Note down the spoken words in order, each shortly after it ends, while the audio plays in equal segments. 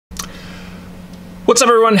What's up,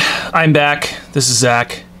 everyone? I'm back. This is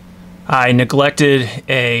Zach. I neglected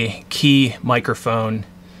a key microphone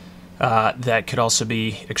that could also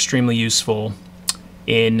be extremely useful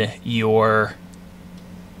in your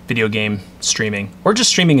video game streaming, or just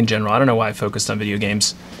streaming in general. I don't know why I focused on video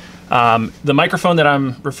games. The microphone that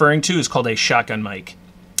I'm referring to is called a shotgun mic.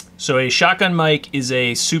 So a shotgun mic is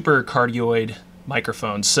a super cardioid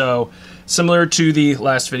microphone. So similar to the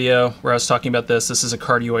last video where I was talking about this is a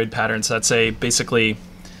cardioid pattern. So that's basically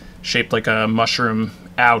shaped like a mushroom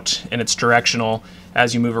out, and it's directional.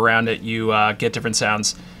 As you move around it, you get different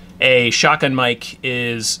sounds. A shotgun mic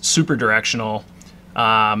is super directional.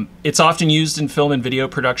 It's often used in film and video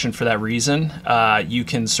production for that reason. You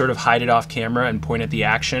can sort of hide it off camera and point at the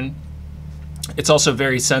action. It's also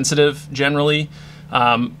very sensitive generally.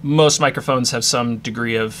 Most microphones have some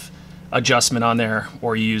degree of adjustment on there,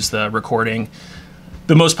 or you use the recording.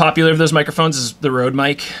 The most popular of those microphones is the Rode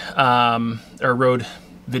mic, or Rode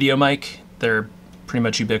VideoMic. They're pretty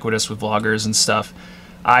much ubiquitous with vloggers and stuff.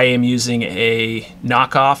 I am using a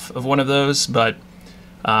knockoff of one of those, but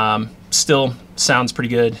still sounds pretty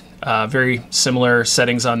good. Very similar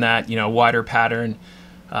settings on that, you know, wider pattern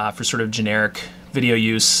for sort of generic video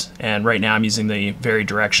use. And right now I'm using the very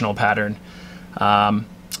directional pattern.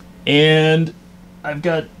 And I've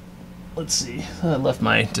got, let's see, I left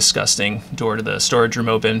my disgusting door to the storage room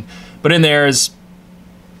open, but in there is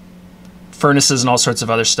furnaces and all sorts of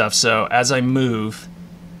other stuff. So as I move,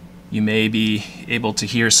 you may be able to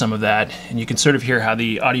hear some of that, and you can sort of hear how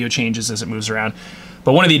the audio changes as it moves around.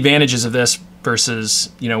 But one of the advantages of this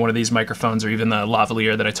versus, you know, one of these microphones or even the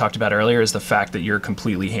lavalier that I talked about earlier is the fact that you're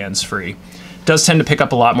completely hands-free. It does tend to pick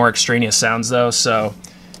up a lot more extraneous sounds though, so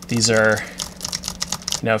these are,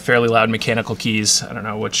 you know, fairly loud mechanical keys. I don't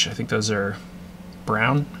know which, I think those are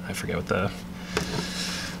brown. I forget what the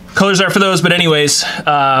colors are for those, but anyways,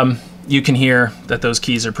 you can hear that those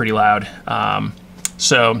keys are pretty loud.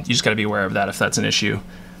 So you just gotta be aware of that if that's an issue.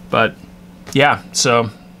 But yeah,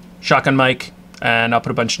 so shotgun mic, and I'll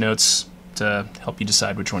put a bunch of notes to help you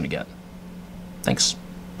decide which one to get. Thanks,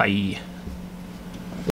 bye.